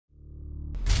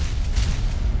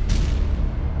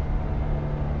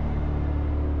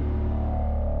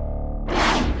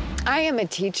I am a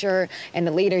teacher and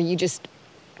a leader. You just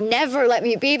never let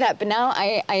me be that, but now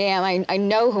I am. I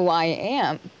know who I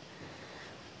am.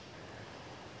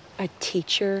 A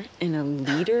teacher and a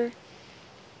leader?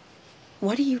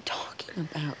 What are you talking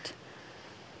about?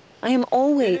 I am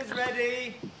always... It is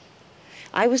ready.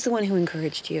 I was the one who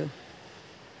encouraged you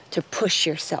to push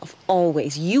yourself,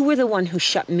 always. You were the one who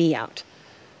shut me out.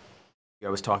 I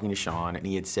was talking to Sean, and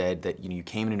he had said that you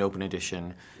came in an open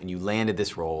audition and you landed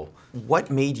this role.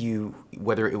 What made you,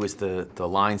 whether it was the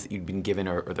lines that you'd been given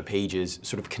or the pages,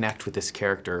 sort of connect with this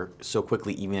character so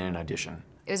quickly, even in an audition?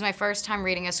 It was my first time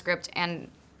reading a script, and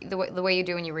the way you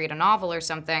do when you read a novel or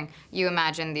something, you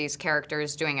imagine these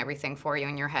characters doing everything for you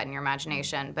in your head and your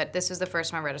imagination. But this was the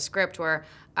first time I read a script where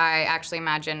I actually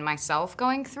imagined myself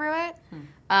going through it.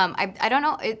 I don't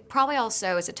know, it probably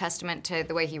also is a testament to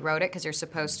the way he wrote it, because you're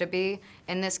supposed to be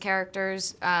in this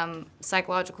character's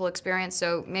psychological experience,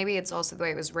 so maybe it's also the way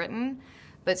it was written.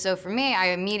 But so for me, I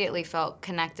immediately felt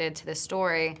connected to the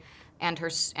story and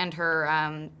her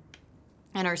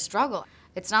struggle.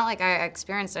 It's not like I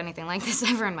experienced anything like this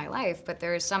ever in my life, but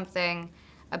there is something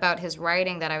about his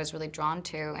writing that I was really drawn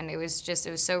to, and it was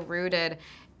so rooted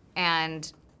and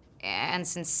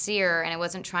sincere, and it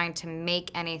wasn't trying to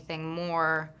make anything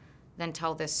more than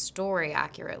tell this story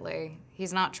accurately.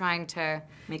 He's not trying to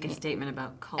make a statement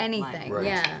about cult anything. Right.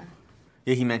 Yeah.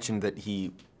 Yeah, he mentioned that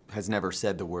he has never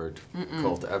said the word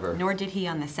cult ever. Nor did he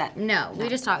on the set. No, we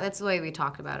just talked. That's the way we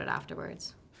talked about it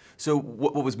afterwards. So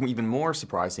what was even more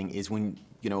surprising is when,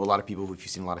 a lot of people, if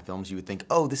you've seen a lot of films, you would think,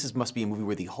 oh, must be a movie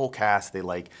where the whole cast, they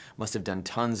must have done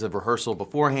tons of rehearsal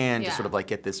beforehand to sort of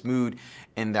get this mood,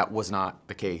 and that was not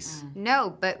the case.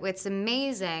 No, but what's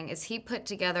amazing is he put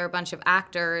together a bunch of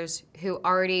actors who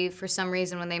already, for some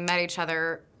reason, when they met each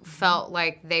other, felt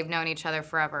like they've known each other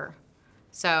forever.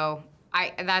 So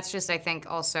that's just, I think,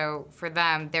 also for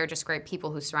them, they're just great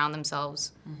people who surround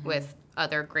themselves with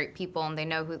other great people, and they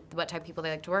know what type of people they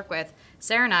like to work with.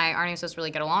 Sarah and I aren't even supposed to really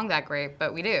get along that great,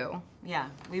 but we do. Yeah,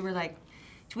 we were like,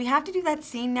 do we have to do that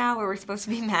scene now where we're supposed to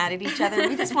be mad at each other?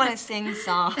 We just want to sing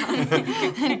songs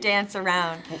and dance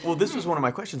around. Well, this was one of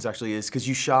my questions, actually, is because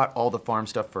you shot all the farm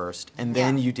stuff first, and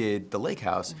then you did the lake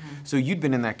house. So you'd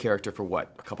been in that character for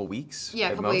what, a couple weeks? Yeah,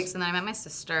 a couple weeks, and then I met my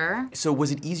sister. So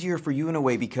was it easier for you in a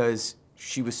way because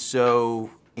she was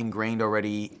so ingrained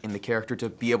already in the character to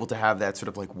be able to have that sort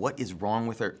of what is wrong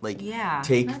with her,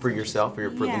 take for yourself, for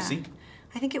Lucy?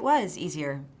 I think it was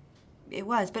easier. It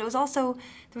was, but it was also,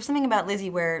 there was something about Lizzie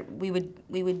where we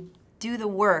would do the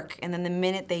work, and then the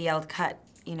minute they yelled cut,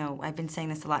 I've been saying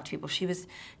this a lot to people, she was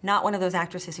not one of those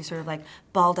actresses who sort of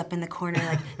balled up in the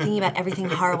corner, thinking about everything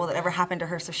horrible that ever happened to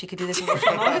her so she could do this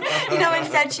emotional moment.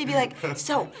 Instead she'd be like,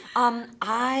 so,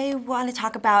 I want to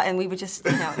talk about, and we would just,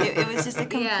 it was just a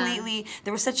completely,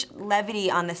 there was such levity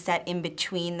on the set in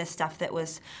between the stuff that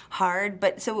was hard,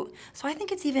 but so I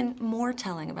think it's even more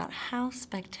telling about how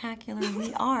spectacular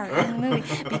we are in the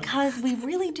movie, because we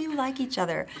really do like each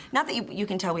other. Not that you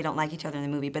can tell we don't like each other in the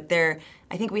movie, but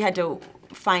I think we had to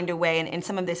find a way, and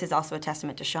some of this is also a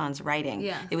testament to Sean's writing.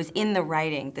 Yeah. It was in the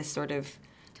writing, this sort of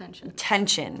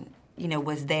tension,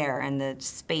 was there, and the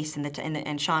space,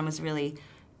 and Sean was really,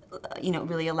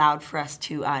 really allowed for us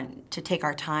to take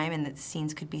our time, and that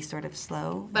scenes could be sort of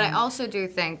slow. But I also do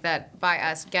think that by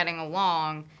us getting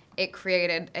along, it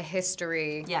created a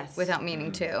history without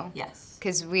meaning to. Yes.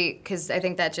 Because I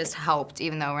think that just helped,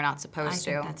 even though we're not supposed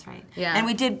to. I think that's right. Yeah. And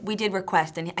we did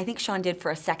request, and I think Sean did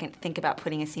for a second think about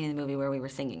putting a scene in the movie where we were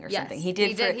singing or something. He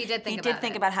did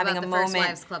think about having a moment. First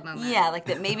Wives Club moment. Yeah,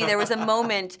 that maybe there was a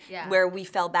moment where we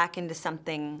fell back into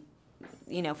something,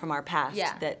 from our past.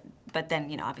 Yeah. But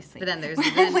then, obviously. But then there's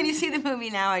when you see the movie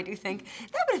now, I do think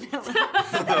that would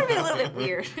have been a little bit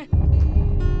weird.